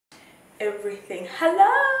everything.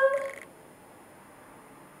 Hello.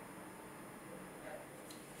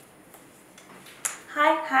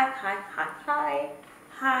 Hi.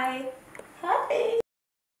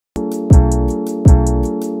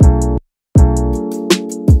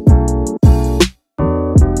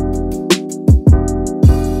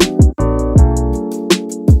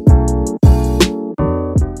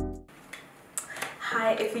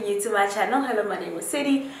 If you're new to my channel, hello, my name is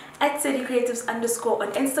Sadie at SadieCreatives_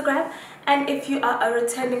 on Instagram, and if you are a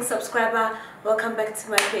returning subscriber, welcome back to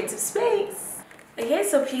my creative space. Okay,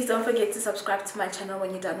 so please don't forget to subscribe to my channel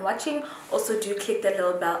when you're done watching. Also do click the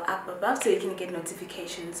little bell up above so you can get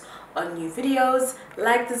notifications on new videos.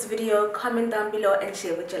 Like this video, comment down below, and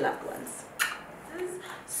share with your loved ones.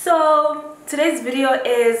 So today's video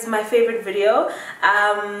is my favorite video,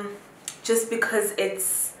 just because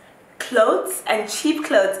it's clothes, and cheap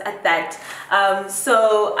clothes at that.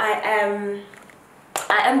 So I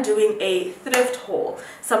am doing a thrift haul,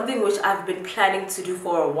 something which I've been planning to do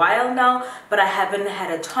for a while now, but I haven't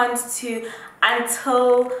had a chance to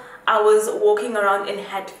until I was walking around in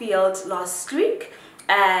Hatfield last week,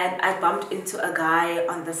 and I bumped into a guy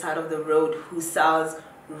on the side of the road who sells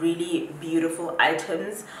really beautiful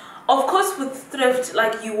items. Of course, with thrift,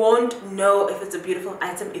 like, you won't know if it's a beautiful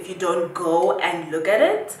item if you don't go and look at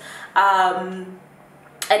it. And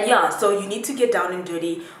yeah, so you need to get down and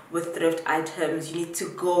dirty with thrift items. You need to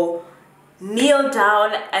go kneel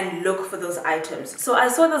down and look for those items. So I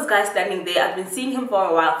saw this guy standing there. I've been seeing him for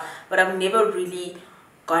a while, but I've never really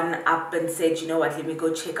gotten up and said, you know what, let me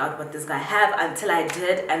go check out what this guy have, until I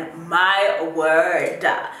did, and my word,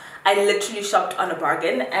 I literally shopped on a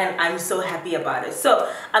bargain, and I'm so happy about it. So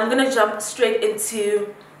I'm gonna jump straight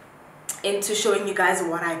into showing you guys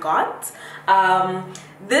what I got.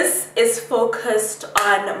 This is focused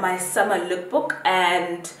on my summer lookbook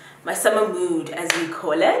and my summer mood, as we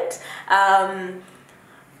call it,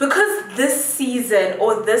 because this season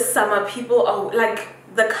or this summer, people are like,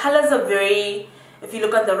 the colors are very, if you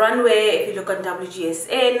look on the runway, if you look on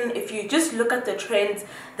WGSN, if you just look at the trends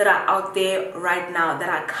that are out there right now, that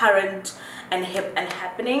are current and hip and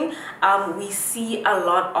happening, we see a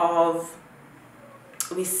lot of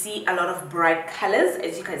bright colors,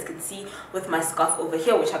 as you guys can see with my scarf over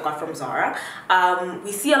here, which I got from Zara.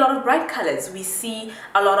 We see a lot of bright colors. We see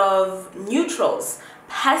a lot of neutrals,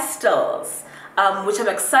 pastels, which I'm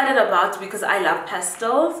excited about because I love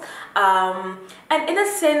pastels. And in a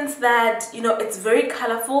sense that, you know, it's very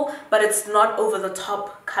colorful, but it's not over the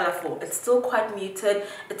top colorful. It's still quite muted,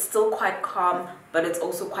 it's still quite calm, but it's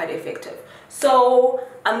also quite effective. So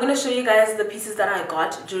I'm gonna show you guys the pieces that I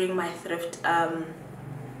got during my thrift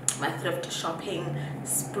shopping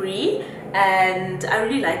spree, and I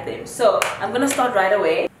really like them. So I'm gonna start right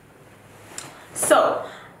away. So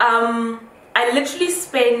I literally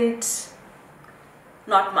spent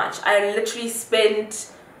not much. I literally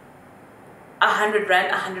spent 100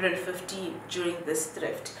 rand, 150 during this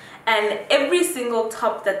thrift, and every single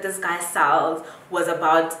top that this guy sells was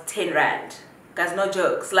about 10 rand. Guys, no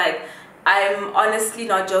jokes, like, I'm honestly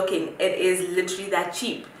not joking. It is literally that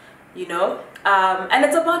cheap, you know. And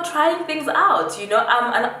it's about trying things out, you know.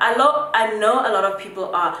 And I know a lot of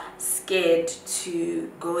people are scared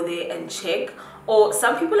to go there and check, or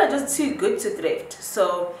some people are just too good to thrift.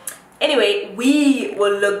 So anyway, we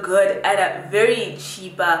will look good at a very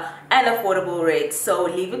cheaper and affordable rate. So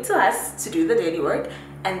leave it to us to do the daily work,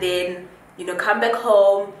 and then, you know, come back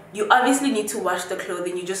home. You obviously need to wash the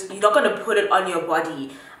clothing. You're not going to put it on your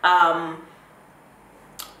body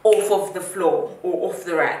off of the floor or off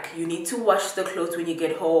the rack. You need to wash the clothes when you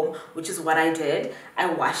get home, which is what I did. I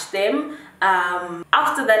washed them.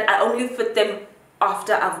 After that, I only fit them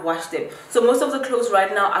after I've washed them. So most of the clothes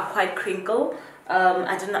right now are quite crinkled.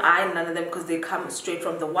 I didn't iron none of them because they come straight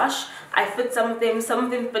from the wash. I fit some of them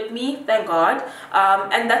fit me, thank God.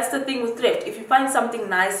 And that's the thing with thrift. If you find something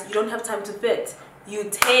nice, you don't have time to fit. You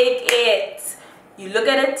take it. You look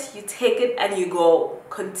at it, you take it, and you go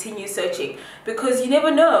continue searching, because you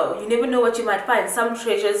never know what you might find. Some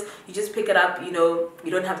treasures, you just pick it up, you know,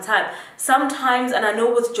 you don't have time sometimes. And I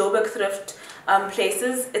know with Joburg thrift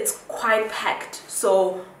places, it's quite packed,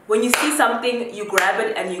 so when you see something, you grab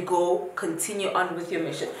it and you go continue on with your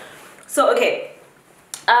mission. So okay,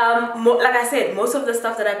 like I said, most of the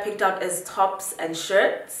stuff that I picked out is tops and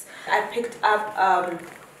shirts. I picked up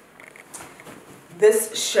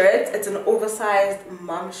this shirt. It's an oversized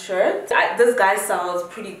mom shirt. This guy sells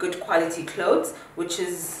pretty good quality clothes, which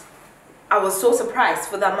is, I was so surprised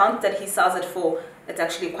for the amount that he sells it for. It's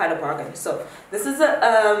actually quite a bargain. So this is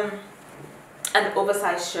an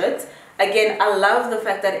oversized shirt. Again, I love the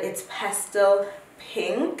fact that it's pastel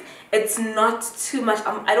pink. It's not too much.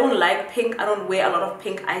 I don't like pink. I don't wear a lot of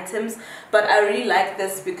pink items, but I really like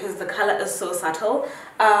this because the color is so subtle.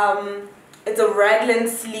 It's a raglan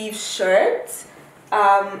sleeve shirt.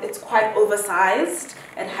 It's quite oversized.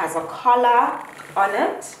 It has a collar on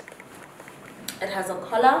it. It has a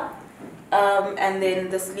collar, and then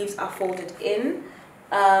the sleeves are folded in,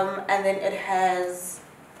 and then it has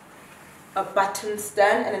a button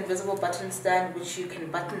stand, an invisible button stand, which you can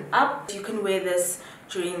button up. You can wear this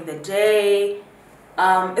during the day.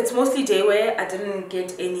 It's mostly day wear. I didn't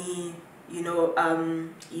get any, you know,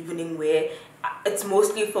 evening wear. It's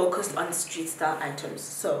mostly focused on street style items.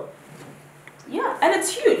 So yeah, and it's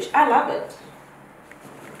huge. I love it.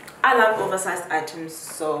 I love oversized items,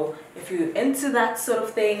 so if you're into that sort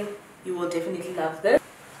of thing, you will definitely love this.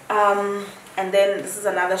 And then this is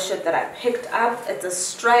another shirt that I picked up. It's a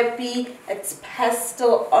stripy, it's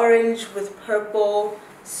pastel orange with purple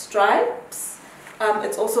stripes.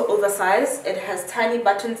 It's also oversized. It has tiny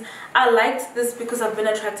buttons. I liked this because I've been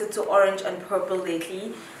attracted to orange and purple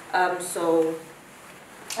lately. So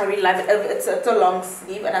I really love it. It's a long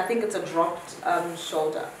sleeve, and I think it's a dropped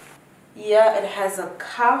shoulder. Yeah, it has a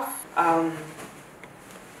cuff.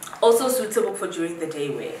 Also suitable for during the day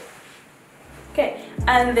wear. Okay,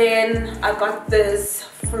 and then I got this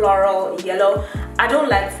floral yellow. I don't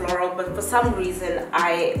like floral, but for some reason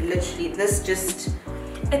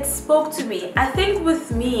it spoke to me. I think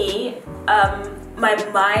with me, my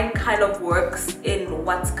mind kind of works in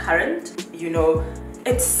what's current. You know,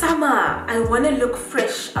 it's summer. I want to look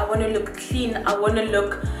fresh. I want to look clean. I want to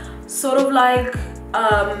look sort of like,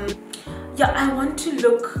 yeah, I want to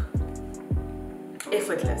look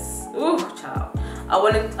effortless. Ooh, child. I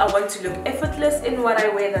want to look effortless in what I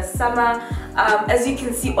wear this summer. As you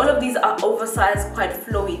can see, all of these are oversized, quite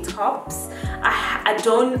flowy tops.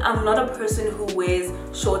 I'm not a person who wears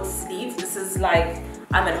short sleeves. This is like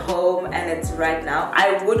I'm at home and it's right now.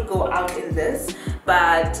 I would go out in this,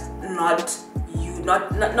 but not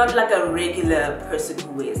like a regular person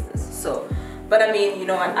who wears this. So, but I mean, you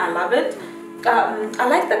know what? I love it. I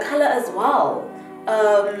like the color as well.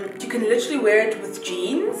 You can literally wear it with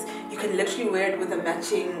jeans. You can literally wear it with a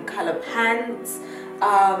matching color pants.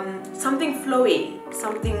 Something flowy,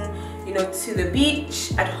 something, you know, to the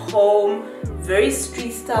beach, at home, very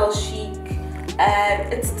street style chic,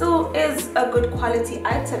 and it still is a good quality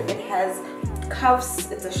item. It has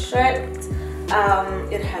cuffs, it's a shirt,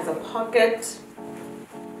 it has a pocket,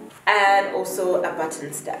 and also a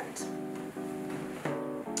button stand.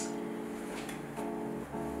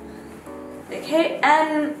 Okay,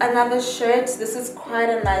 and another shirt. This is quite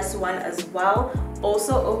a nice one as well.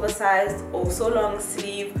 Also oversized, also long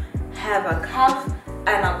sleeve, have a cuff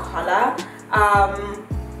and a collar.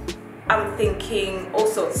 I'm thinking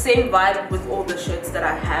also same vibe with all the shirts that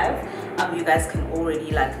I have. You guys can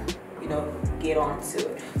already, like, you know, get onto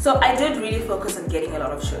it. So I did really focus on getting a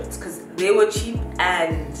lot of shirts because they were cheap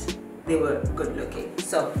and they were good looking.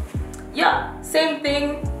 So yeah, same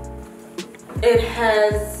thing. It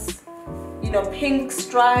has, you know, pink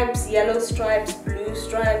stripes, yellow stripes, blue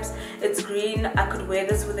stripes. It's green. I could wear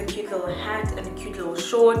this with a cute little hat and cute little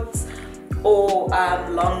shorts, or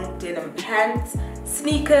long denim pants,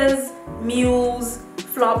 sneakers, mules,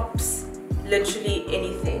 flops, literally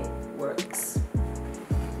anything works.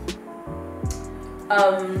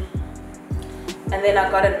 And then I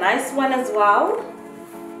got a nice one as well.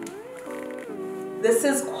 This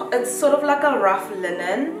is, it's sort of like a rough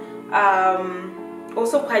linen,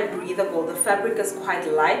 also quite breathable. The fabric is quite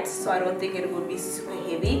light, so I don't think it would be super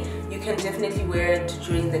heavy. You can definitely wear it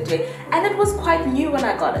during the day, and it was quite new when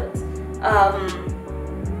I got it.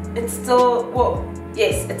 It's still, well,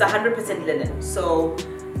 yes, it's 100% linen, so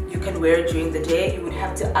you can wear it during the day. You would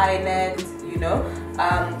have to iron it, you know.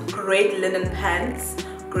 Great linen pants,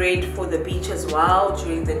 great for the beach as well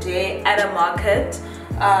during the day at a market.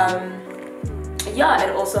 Yeah,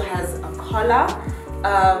 it also has a collar,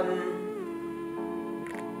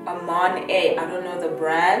 a Mon A, I don't know the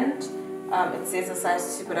brand. It says a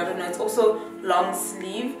size 2, but I don't know. It's also long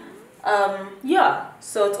sleeve. Yeah,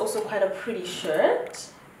 so it's also quite a pretty shirt.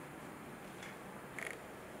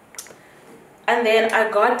 And then I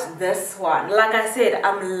got this one. Like I said,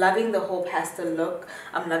 I'm loving the whole pastel look.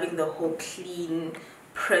 I'm loving the whole clean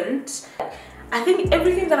print. I think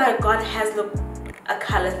everything that I got has a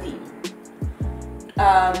color theme.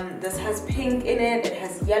 This has pink in it, it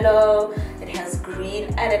has yellow, it has green,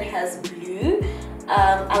 and it has blue.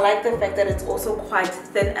 I like the fact that it's also quite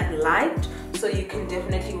thin and light, so you can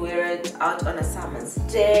definitely wear it out on a summer's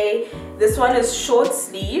day. This one is short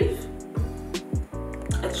sleeve.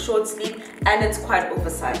 It's short sleeve and it's quite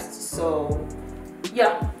oversized, so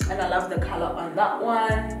yeah, and I love the color on that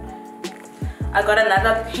one. I got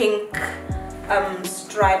another pink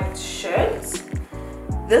striped shirt.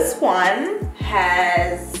 This one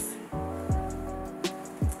has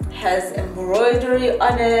embroidery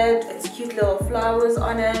on it. It's cute little flowers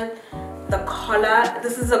on it. The collar,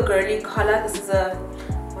 this is a girly collar. This is a,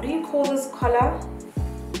 what do you call this collar?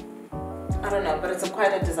 I don't know, but it's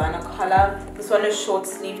quite a designer collar. This one is short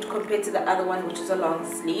sleeved compared to the other one, which is a long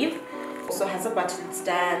sleeve. Also has a button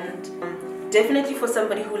stand. Definitely for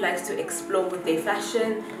somebody who likes to explore with their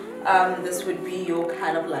fashion, this would be your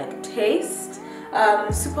kind of like taste.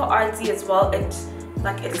 Super artsy as well. It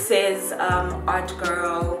says art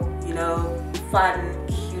girl, you know, fun,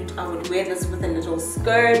 cute. I would wear this with a little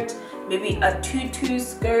skirt, maybe a tutu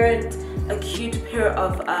skirt, a cute pair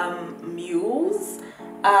of mules,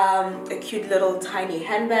 a cute little tiny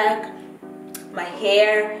handbag, my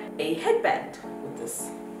hair, a headband with this.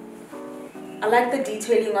 I like the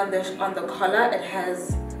detailing on the collar. It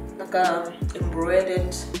has like a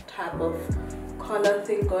embroidered type of collar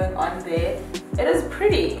thing going on there. It is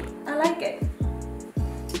pretty. I like it.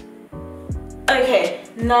 Okay,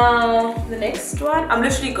 now the next one. I'm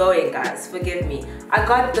literally going, guys, forgive me. I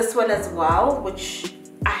got this one as well, which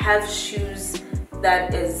I have shoes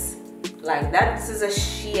that is like that. This is a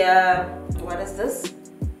sheer, what is this?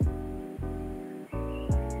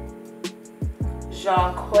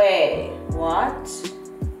 Jacques, what?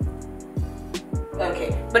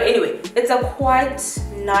 Okay, but anyway, it's a quite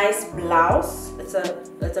nice blouse. It's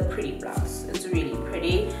a pretty blouse. It's really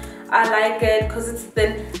pretty. I like it because it's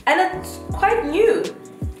thin and it's quite new.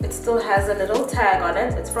 It still has a little tag on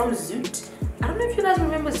it. It's from Zoot. I don't know if you guys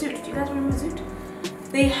remember Zoot. Do you guys remember Zoot?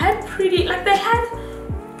 They had pretty, like they had,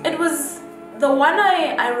 it was, the one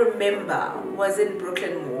I remember was in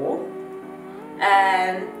Brooklyn Mall,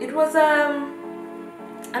 and it was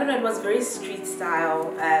I don't know, it was very street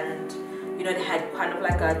style, and you know, it had kind of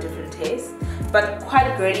like a different taste, but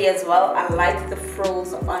quite girly as well. I like the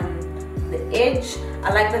frills on the edge.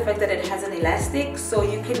 I like the fact that it has an elastic, so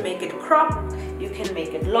you can make it crop, you can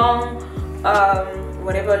make it long,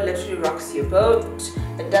 whatever literally rocks your boat.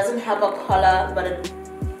 It doesn't have a collar, but it,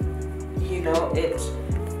 you know,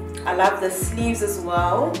 I love the sleeves as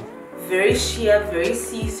well. Very sheer, very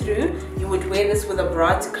see-through. You would wear this with a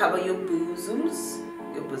bra to cover your bosoms.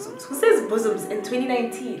 Who says bosoms in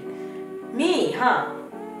 2019? Me, huh?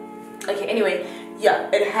 Okay, anyway, yeah,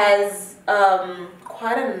 it has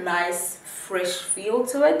quite a nice fresh feel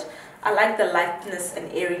to it. I like the lightness and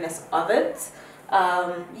airiness of it.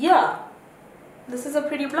 Yeah, this is a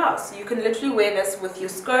pretty blouse. You can literally wear this with your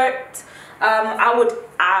skirt. I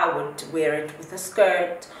would wear it with a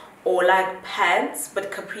skirt or like pants,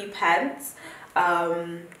 but capri pants,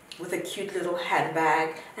 with a cute little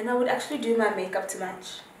handbag, and I would actually do my makeup to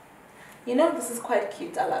match. You know, this is quite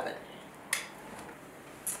cute. I love it.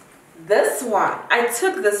 This one, I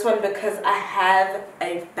took this one because I have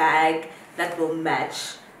a bag that will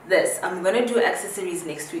match this. I'm gonna do accessories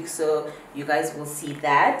next week, so you guys will see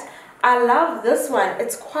that. I love this one.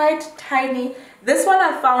 It's quite tiny. This one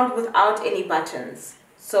I found without any buttons.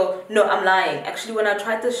 So no, I'm lying. Actually, when I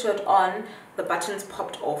tried the shirt on, the buttons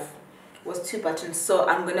popped off. It was 2 buttons, so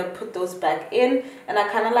I'm gonna put those back in, and I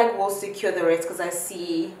kind of like will secure the rest because I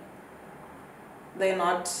see they're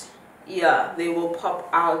not, yeah, they will pop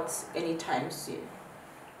out anytime soon.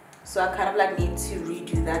 So I kind of like need to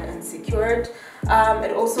redo that and secure it.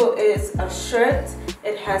 It also is a shirt.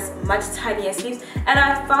 It has much tinier sleeves, and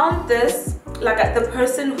I found this, like the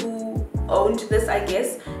person who owned this, I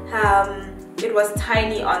guess, it was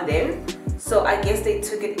tiny on them, so I guess they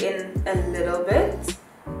took it in a little bit.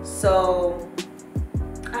 So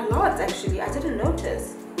a lot, actually. I didn't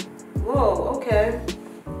notice. Whoa, okay.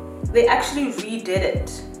 They actually redid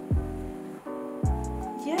it.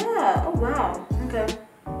 Yeah, oh wow, okay.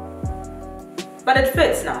 But it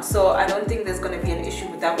fits now, so I don't think there's gonna be an issue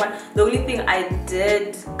with that one. The only thing I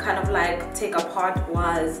did kind of like take apart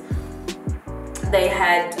was they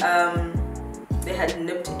had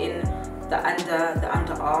nipped in the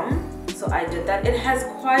underarm, so I did that. It has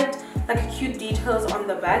quite like cute details on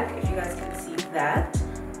the back, if you guys can see that.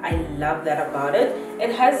 I love that about it.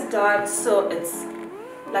 It has darts, so it's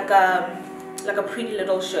like a pretty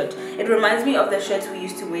little shirt. It reminds me of the shirts we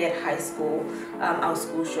used to wear at high school, our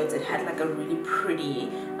school shirts. It had like a really pretty,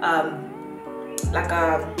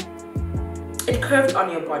 it curved on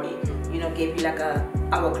your body, you know, gave you like a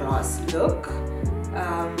hourglass look.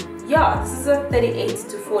 Yeah, this is a 38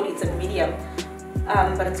 to 40, it's a medium,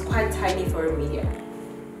 but it's quite tiny for a medium,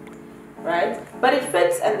 right? But it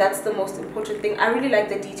fits, and that's the most important thing. I really like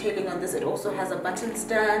the detailing on this. It also has a button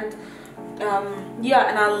stand. Yeah,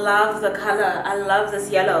 and I love the color. I love this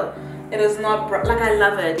yellow. It is not bright, like I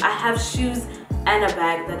love it. I have shoes and a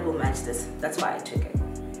bag that will match this. That's why I took it.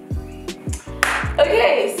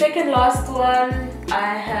 Okay, second last one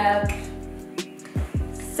I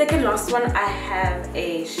have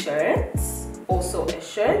a shirt. Also a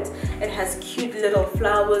shirt. It has cute little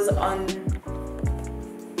flowers on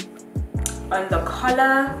the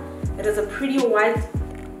collar. It is a pretty white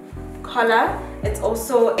collar. It's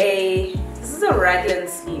also this is a raglan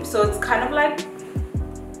sleeve, so it's kind of like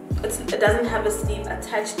it doesn't have a sleeve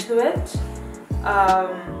attached to it.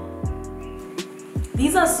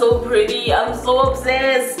 These are so pretty. I'm so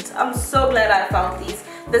obsessed. I'm so glad I found these.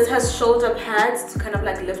 This has shoulder pads to kind of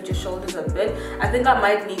like lift your shoulders a bit. I think I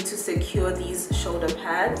might need to secure these shoulder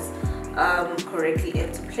pads correctly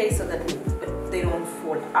into place so that they don't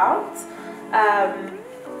fall out.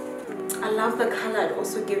 I love the color. It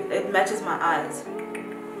also it matches my eyes,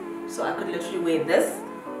 so I could literally wear this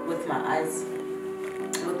with my eyes,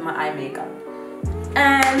 with my eye makeup.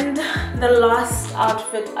 And the last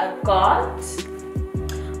outfit I got,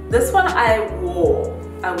 this one I wore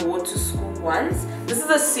to school once. This is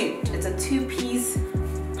a suit. It's a two-piece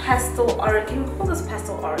pastel orange. Can you call this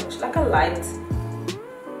pastel orange? Like a light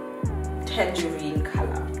tangerine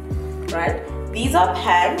color, right? These are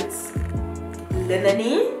pants,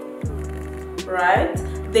 linen-y, right?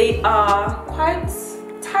 They are quite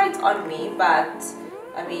tight on me, but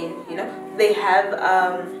I mean, you know, they have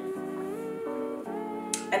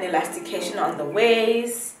an elastication on the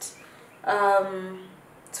waist.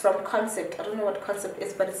 It's from Concept. I don't know what Concept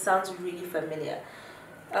is, but it sounds really familiar.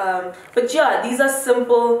 But yeah, these are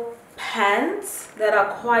simple pants that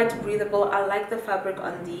are quite breathable. I like the fabric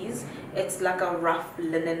on these. It's like a rough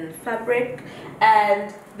linen fabric,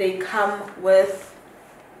 and they come with,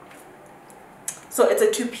 so it's a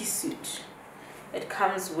two-piece suit. It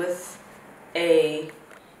comes with a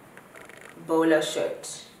bowler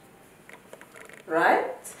shirt,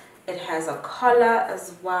 right? It has a collar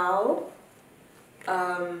as well,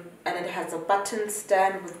 and it has a button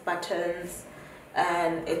stand with buttons,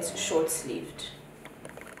 and it's short sleeved.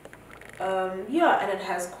 Yeah, and it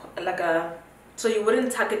has like so you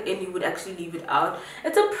wouldn't tuck it in, you would actually leave it out.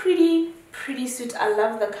 It's a pretty suit. I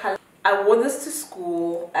love the color. I wore this to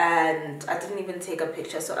school and I didn't even take a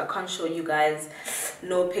picture, so I can't show you guys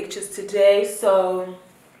no pictures today. So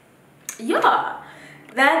yeah,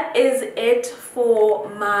 that is it for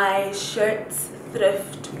my shirts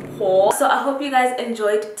thrift haul. So I hope you guys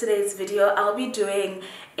enjoyed today's video. I'll be doing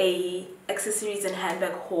a accessories and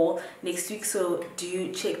handbag haul next week, so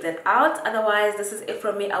do check that out. Otherwise, this is it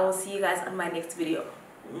from me. I will see you guys on my next video.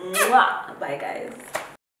 Mwah! Bye guys.